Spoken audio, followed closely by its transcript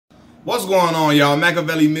What's going on, y'all?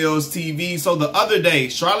 Machiavelli Mills TV. So the other day,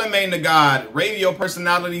 Charlemagne the God, radio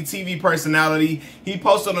personality, TV personality, he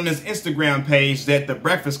posted on his Instagram page that The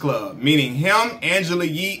Breakfast Club, meaning him, Angela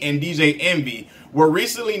Yee, and DJ Envy, were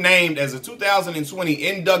recently named as the 2020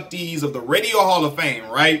 inductees of the Radio Hall of Fame,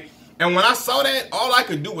 right? And when I saw that, all I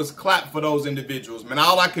could do was clap for those individuals, man.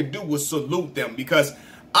 All I could do was salute them, because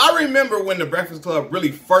I remember when The Breakfast Club really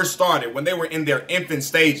first started, when they were in their infant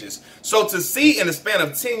stages. So to see in the span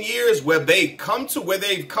of 10 years where they've come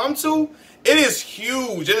to, it is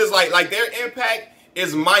huge. It is like their impact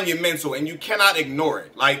is monumental, and you cannot ignore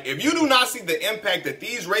it. Like, if you do not see the impact that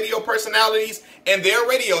these radio personalities and their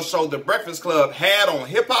radio show, The Breakfast Club, had on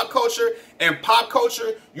hip-hop culture and pop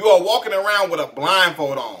culture, you are walking around with a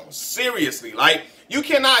blindfold on. Seriously, like, you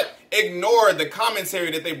cannot ignore the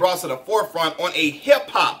commentary that they brought to the forefront on a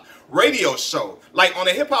hip-hop radio show. Like, on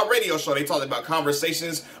a hip-hop radio show, they talked about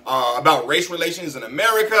conversations about race relations in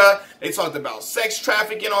America. They talked about sex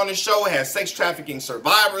trafficking on the show, had sex trafficking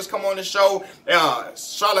survivors come on the show.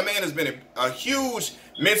 Charlemagne has been a huge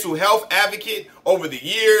mental health advocate over the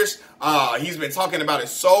years. He's been talking about it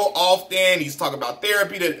so often. He's talking about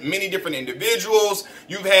therapy to many different individuals.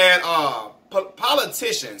 You've had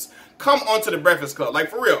politicians come onto The Breakfast Club. Like,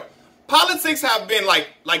 for real, politics have been like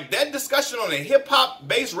that discussion on a hip-hop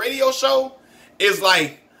based radio show is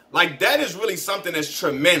like that is really something that's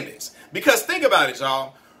tremendous. Because think about it,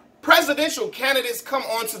 y'all. Presidential candidates come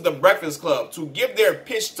onto The Breakfast Club to give their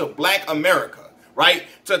pitch to Black America, right?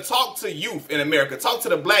 To talk to youth in America, talk to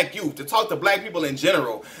the Black youth, to talk to Black people in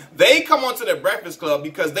general. They come onto The Breakfast Club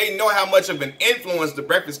because they know how much of an influence The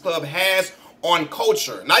Breakfast Club has on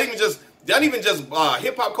culture. Not even just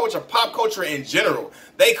hip-hop culture, pop culture in general.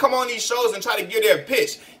 They come on these shows and try to give their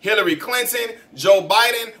pitch. Hillary Clinton, Joe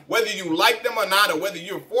Biden, whether you like them or not, or whether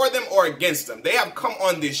you're for them or against them, they have come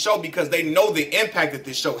on this show because they know the impact that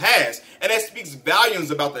this show has. And that speaks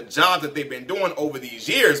volumes about the job that they've been doing over these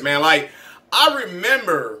years, man. Like, I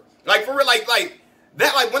remember, like, for real, like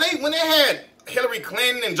that, like, when they had Hillary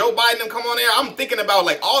Clinton and Joe Biden come on there, I'm thinking about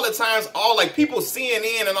like all the times, people,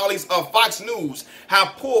 CNN and all these Fox News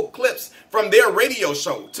have pulled clips from their radio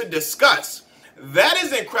show to discuss. That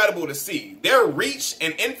is incredible to see. Their reach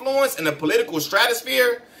and influence in the political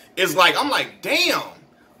stratosphere is like, I'm like, damn,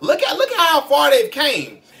 look at how far they've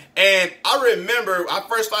came. And I remember I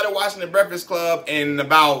first started watching The Breakfast Club in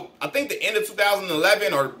about, I think, the end of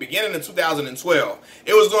 2011 or beginning of 2012.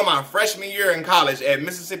 It was during my freshman year in college at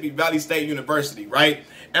Mississippi Valley State University, right?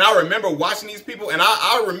 And I remember watching these people, and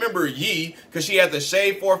I remember Yee, because she had the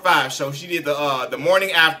Shade 4-5 show. She did the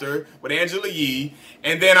morning after with Angela Yee,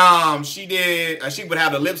 and then she would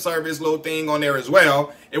have the lip service little thing on there as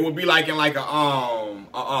well. It would be like in like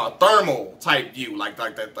a thermal type view, like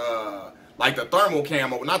the thermal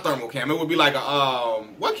cam, or not thermal cam. It would be like a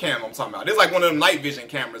what cam I'm talking about? It's like one of them night vision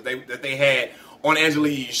cameras that they had on Angela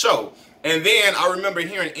Yee's show. And then I remember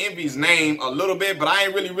hearing Envy's name a little bit, but I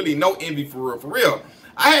ain't really know Envy for real.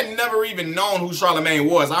 I had never even known who Charlemagne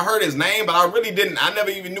was. I heard his name, but I never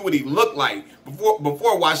even knew what he looked like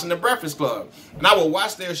before watching The Breakfast Club. And I would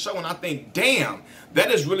watch their show and I think, damn,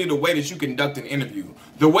 that is really the way that you conduct an interview.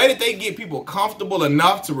 The way that they get people comfortable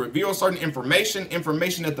enough to reveal certain information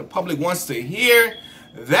that the public wants to hear,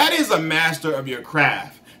 that is a master of your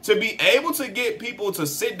craft. To be able to get people to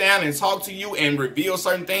sit down and talk to you and reveal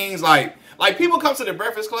certain things, like people come to The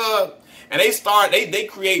Breakfast Club and they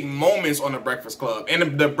create moments on The Breakfast Club.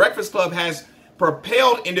 And The Breakfast Club has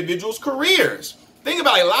propelled individuals' careers. Think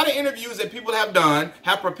about it, a lot of interviews that people have done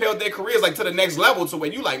have propelled their careers like to the next level, to where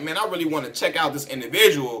you like, man, I really want to check out this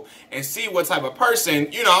individual and see what type of person,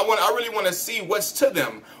 you know, I really want to see what's to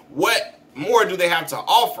them. What more do they have to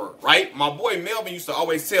offer, right? My boy Melvin used to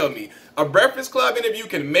always tell me, a Breakfast Club interview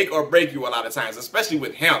can make or break you a lot of times, especially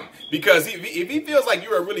with him. Because if he feels like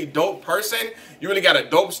you're a really dope person, you really got a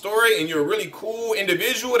dope story, and you're a really cool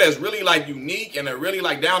individual that's really like unique and a really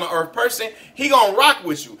like down-to-earth person, he gonna rock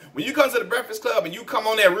with you. When you come to The Breakfast Club and you come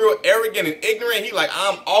on there real arrogant and ignorant, he like,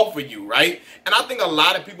 I'm off of you, right? And I think a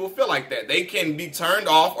lot of people feel like that. They can be turned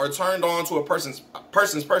off or turned on to a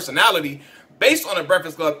person's personality based on a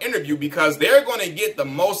Breakfast Club interview, because they're going to get the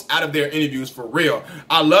most out of their interviews for real.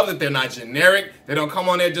 I love that they're not generic. They don't come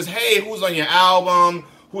on there just, hey, who's on your album?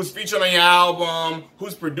 Who's featured on your album?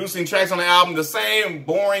 Who's producing tracks on the album? The same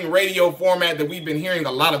boring radio format that we've been hearing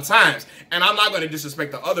a lot of times. And I'm not going to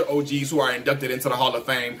disrespect the other OGs who are inducted into the Hall of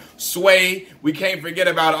Fame. Sway, we can't forget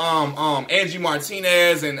about Angie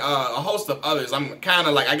Martinez and a host of others. I'm kind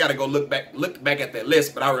of like, I got to go look back at that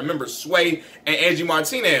list, but I remember Sway and Angie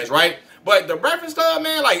Martinez, right? But The Breakfast Club,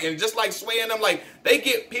 man, like, and just like Sway and them, like, they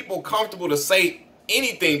get people comfortable to say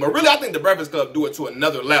anything. But really, I think the Breakfast Club do it to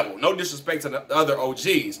another level. No disrespect to the other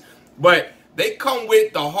OGs, but they come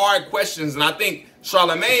with the hard questions, and I think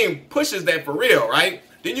Charlamagne pushes that for real, right?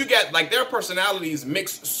 Then you get, like, their personalities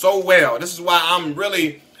mix so well. This is why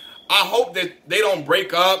I hope that they don't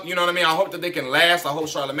break up. You know what I mean? I hope that they can last. I hope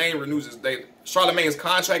Charlamagne's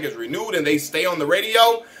contract is renewed and they stay on the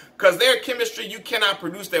radio, because their chemistry, you cannot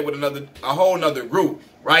produce that with a whole nother group,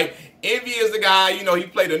 right? Envy is the guy, you know, he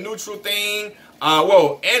played a neutral thing.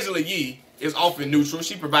 Angela Yee is often neutral.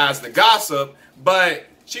 She provides the gossip, but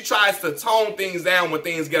she tries to tone things down when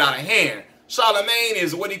things get out of hand. Charlamagne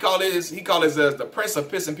is what he calls the prince of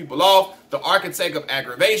pissing people off, the architect of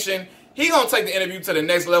aggravation. He's going to take the interview to the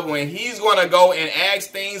next level, and he's going to go and ask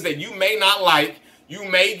things that you may not like, you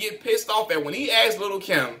may get pissed off at. When he asked Lil'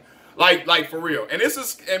 Kim, like for real, and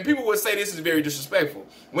people would say this is very disrespectful.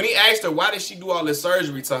 When he asked her, why did she do all this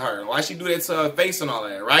surgery to her? Why she do that to her face and all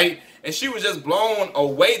that, right? And she was just blown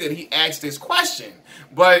away that he asked this question.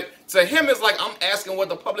 But to him, it's like, I'm asking what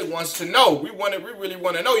the public wants to know. We really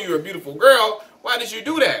want to know you're a beautiful girl. Why did you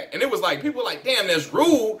do that? And it was like, people like, damn, that's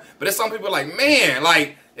rude. But there's some people like, man,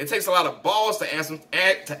 like, it takes a lot of balls to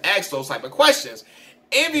ask those type of questions.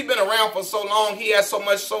 Envy been around for so long. He has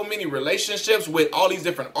so many relationships with all these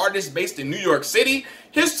different artists based in New York City.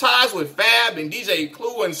 His ties with Fab and DJ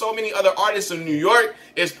Clue and so many other artists in New York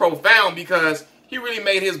is profound, because he really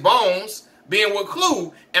made his bones being with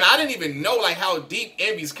Clue. And I didn't even know like how deep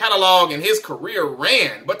Envy's catalog and his career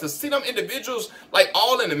ran. But to see them individuals like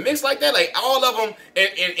all in the mix like that, like all of them, and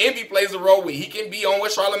Envy plays a role where he can be on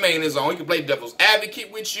what Charlamagne is on. He can play devil's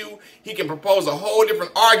advocate with you. He can propose a whole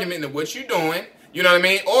different argument than what you're doing. You know what I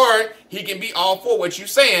mean? Or he can be all for what you're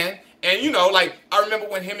saying. And, you know, like, I remember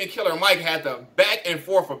when him and Killer Mike had the back and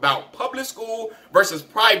forth about public school versus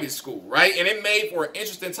private school, right? And it made for an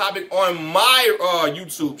interesting topic on my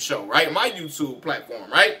YouTube show, right? My YouTube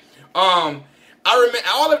platform, right? I remember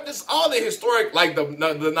all the historic, like,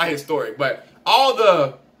 not historic, but all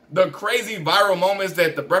the crazy viral moments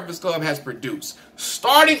that the Breakfast Club has produced.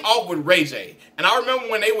 Starting off with Ray J. And I remember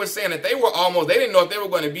when they were saying that they didn't know if they were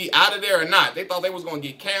going to be out of there or not. They thought they was going to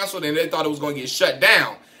get canceled, and they thought it was going to get shut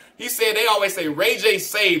down. He said they always say Ray J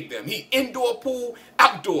saved them. He indoor pool,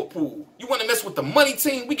 outdoor pool. You want to mess with the money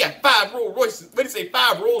team? We got 5 Rolls Royces. What did he say?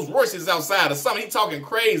 5 Rolls Royces outside or something. He talking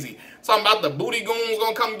crazy. Talking about the booty goons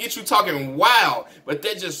going to come get you, talking wild. But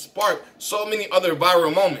that just sparked so many other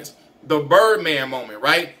viral moments. The Birdman moment,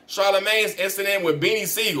 right? Charlamagne's incident with Beanie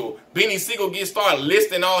Siegel. Beanie Siegel started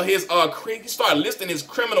listing all his his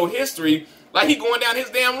criminal history like he going down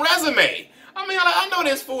his damn resume. I mean, I know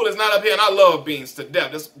this fool is not up here, and I love Beans to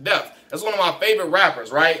death. That's one of my favorite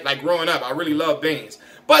rappers, right? Like, growing up, I really love Beans.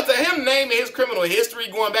 But to him naming his criminal history,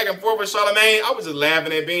 going back and forth with Charlamagne, I was just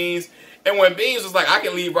laughing at Beans. And when Beans was like, I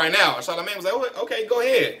can leave right now, Charlamagne was like, oh, okay, go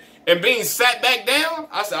ahead. And Beans sat back down.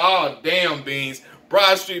 I said, oh, damn, Beans.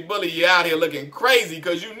 Broad Street Bully, you out here looking crazy,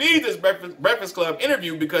 because you need this Breakfast Club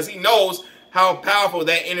interview, because he knows how powerful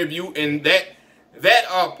that interview and that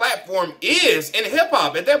platform is in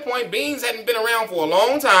hip-hop. At that point, Beans hadn't been around for a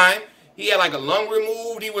long time. He had like a lung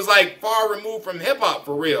removed. He was like far removed from hip-hop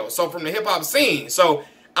for real. So from the hip-hop scene. So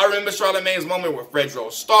I remember Charlamagne's moment with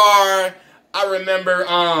Fredro Starr. I remember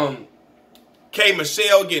K.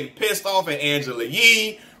 Michelle getting pissed off at Angela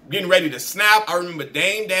Yee, getting ready to snap. I remember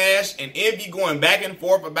Dame Dash and Envy going back and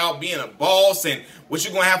forth about being a boss and what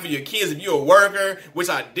you're going to have for your kids if you're a worker, which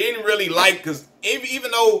I didn't really like, because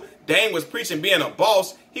even though Dame was preaching being a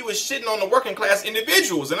boss, he was shitting on the working class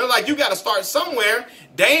individuals. And they're like, you got to start somewhere.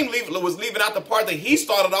 Dame was leaving out the part that he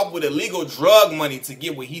started off with illegal drug money to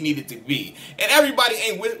get where he needed to be. And everybody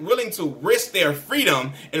ain't willing to risk their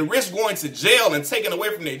freedom and risk going to jail and taking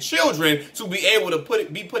away from their children to be able to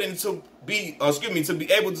be put into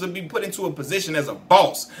a position as a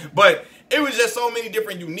boss. But it was just so many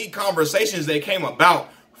different unique conversations that came about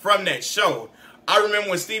from that show. I remember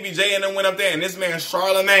when Stevie J and them went up there, and this man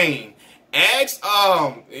Charlamagne asked,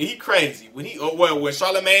 he crazy. When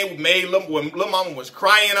Charlamagne when Lil Mama was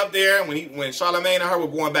crying up there, when Charlamagne and her were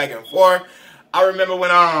going back and forth. I remember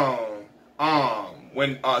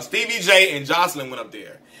when Stevie J and Jocelyn went up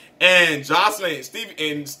there. And Charlamagne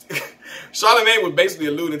was basically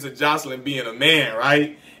alluding to Jocelyn being a man,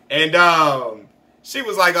 right? And she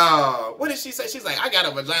was like, what did she say? She's like, I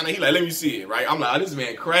got a vagina. He like, let me see it, right? I'm like, oh, this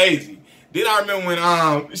man crazy. Then I remember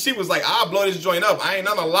when she was like, I'll blow this joint up. I ain't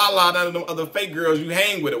none of Lala, none of them other fake girls you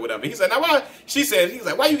hang with or whatever. He said, now why? He's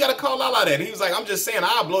like, why you gotta call Lala that? And he was like, I'm just saying,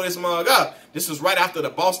 I'll blow this mug up. This was right after the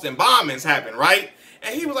Boston bombings happened, right?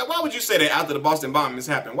 And he was like, why would you say that after the Boston bombings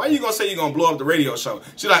happened? Why are you gonna say you're gonna blow up the radio show?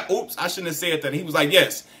 She's like, oops, I shouldn't have said that. And he was like,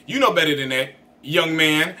 yes, you know better than that. Young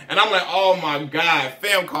Man. And I'm like, oh my God,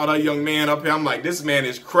 fam called her Young Man up here. I'm like, this man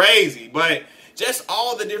is crazy. But just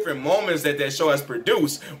all the different moments that that show has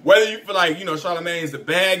produced, whether you feel like, you know, Charlamagne is the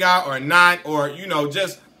bad guy or not, or, you know,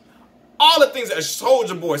 just all the things that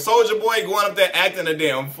Soulja Boy going up there acting a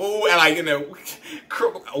damn fool and like, you know,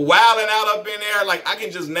 wilding out up in there. Like, I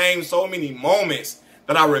can just name so many moments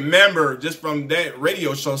that I remember just from that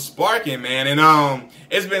radio show Sparking, man. And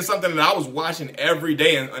it's been something that I was watching every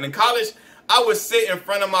day. And in college, I would sit in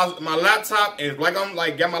front of my laptop, and like I'm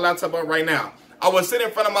like got my laptop up right now. I would sit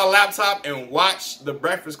in front of my laptop and watch The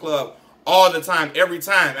Breakfast Club all the time, every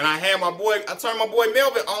time. And I turned my boy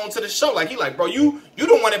Melvin on to the show. Like, he like, bro, you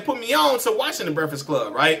the one that put me on to watching The Breakfast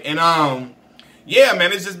Club, right? And yeah,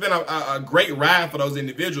 man, it's just been a great ride for those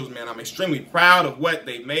individuals, man. I'm extremely proud of what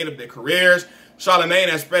they've made of their careers. Charlamagne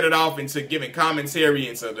has spread it off into giving commentary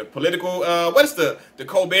into the political, what's the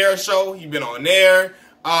Colbert Show? He's been on there.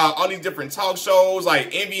 All these different talk shows,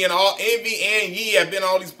 like Envy and Yee have been on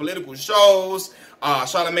all these political shows.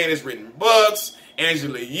 Charlamagne has written books.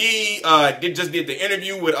 Angela Yee just did the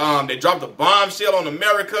interview with, they dropped the bombshell on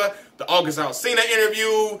America, the August Alsina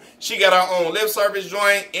interview. She got her own lip service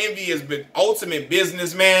joint. Envy has been ultimate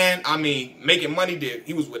businessman. I mean, making money.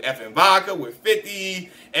 He was with F and Vodka, with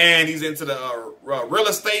 50, and he's into the real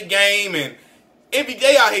estate game. And Envy,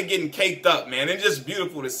 they out here getting caked up, man. It's just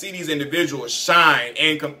beautiful to see these individuals shine,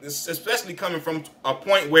 and especially coming from a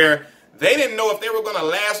point where they didn't know if they were going to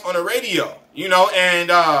last on the radio, you know, and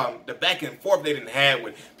the back and forth they didn't have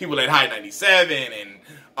with people at High 97, and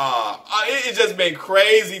it's just been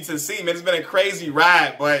crazy to see, man. It's been a crazy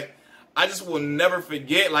ride, but I just will never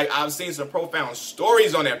forget, like, I've seen some profound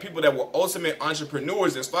stories on there, people that were ultimate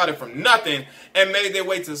entrepreneurs that started from nothing and made their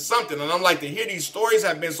way to something, and I'm like, to hear these stories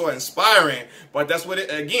have been so inspiring, but that's what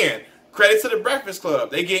it, again, credit to The Breakfast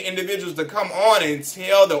Club. They get individuals to come on and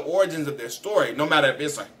tell the origins of their story, no matter if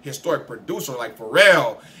it's a historic producer like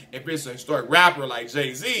Pharrell, if it's a historic rapper like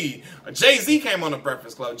Jay-Z. Jay-Z came on The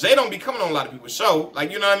Breakfast Club. Jay don't be coming on a lot of people's show.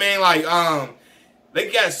 Like, you know what I mean? Like,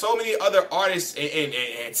 they got so many other artists and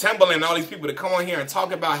Timbaland and all these people to come on here and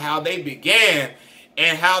talk about how they began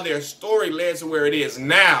and how their story led to where it is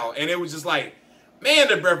now. And it was just like, man,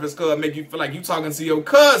 The Breakfast Club make you feel like you talking to your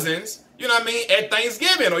cousins, you know what I mean, at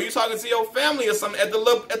Thanksgiving, or you talking to your family or something at the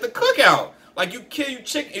cookout. Like, you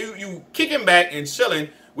kicking back and chilling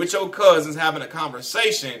with your cousins, having a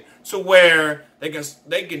conversation to where they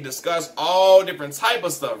can discuss all different type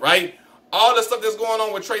of stuff, right? All the stuff that's going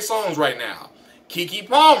on with Trey Songz right now. Keke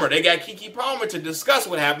Palmer, they got Keke Palmer to discuss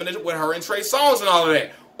what happened with her and Trey Songz and all of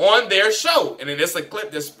that on their show. And then it's a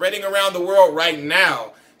clip that's spreading around the world right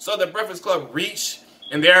now. So The Breakfast Club reach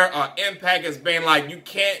and their impact has been like, you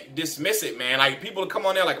can't dismiss it, man. Like, people come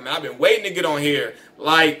on there like, man, I've been waiting to get on here.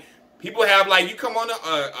 Like, people have, like, you come on,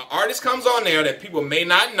 an artist comes on there that people may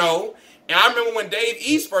not know. And I remember when Dave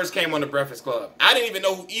East first came on The Breakfast Club. I didn't even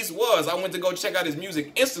know who East was. I went to go check out his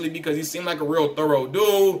music instantly because he seemed like a real thorough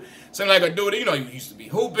dude. Seemed like a dude that, you know, he used to be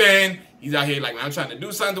hooping. He's out here like, man, I'm trying to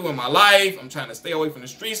do something with my life. I'm trying to stay away from the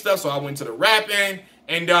street stuff. So I went to the rapping.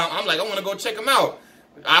 And I'm like, I want to go check him out.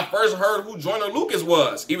 I first heard who Joyner Lucas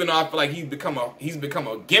was, even though I feel like he's become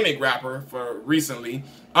a gimmick rapper for recently.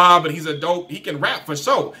 But he's a dope, he can rap for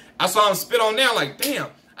sure. I saw him spit on there, like, damn,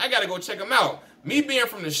 I gotta go check him out. Me being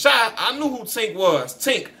from the shop, I knew who Tink was.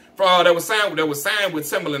 Tink from that was signed with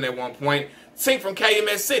Timbaland at one point. Tink from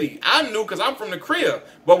KMS City. I knew because I'm from the crib.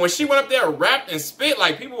 But when she went up there and rapped and spit,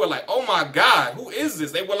 like, people were like, oh my God, who is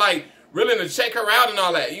this? They were like willing to check her out and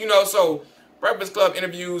all that, you know. So Breakfast Club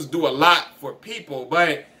interviews do a lot for people,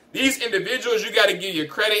 but these individuals, you got to give your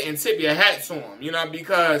credit and tip your hat to them, you know,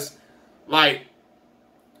 because, like,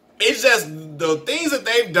 it's just the things that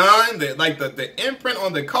they've done, that, like, the imprint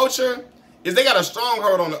on the culture, is they got a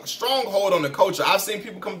stronghold on the culture. I've seen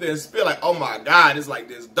people come there and spit like, oh my God, it's like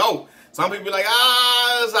this dope. Some people be like,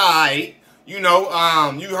 it's all right. You know,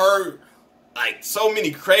 you heard, like, so many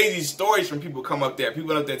crazy stories from people come up there.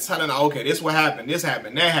 People up there telling, okay, this what happened, this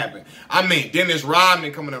happened, that happened. I mean, Dennis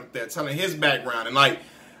Rodman coming up there telling his background. And, like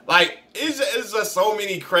it's just so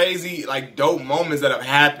many crazy, like, dope moments that have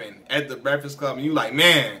happened at the Breakfast Club. And you like,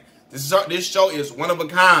 man, this show is one of a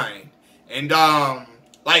kind. And,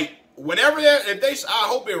 like, whenever I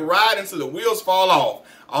hope it ride until the wheels fall off.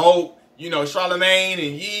 I hope, you know, Charlamagne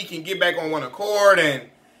and Yee can get back on one accord and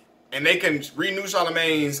they can renew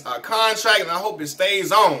Charlamagne's contract, and I hope it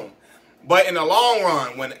stays on. But in the long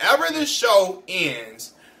run, whenever this show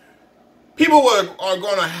ends, people are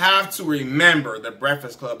going to have to remember the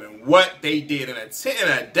Breakfast Club and what they did in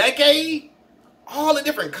a decade. All the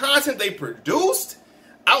different content they produced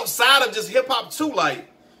outside of just hip-hop too. Like,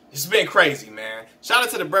 It's been crazy, man. Shout out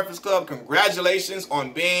to the Breakfast Club. Congratulations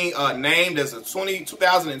on being named as a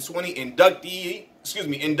 2020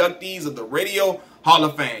 inductees of the Radio Hall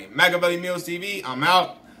of Fame. Makaveli Mills TV, I'm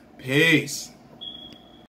out. Peace.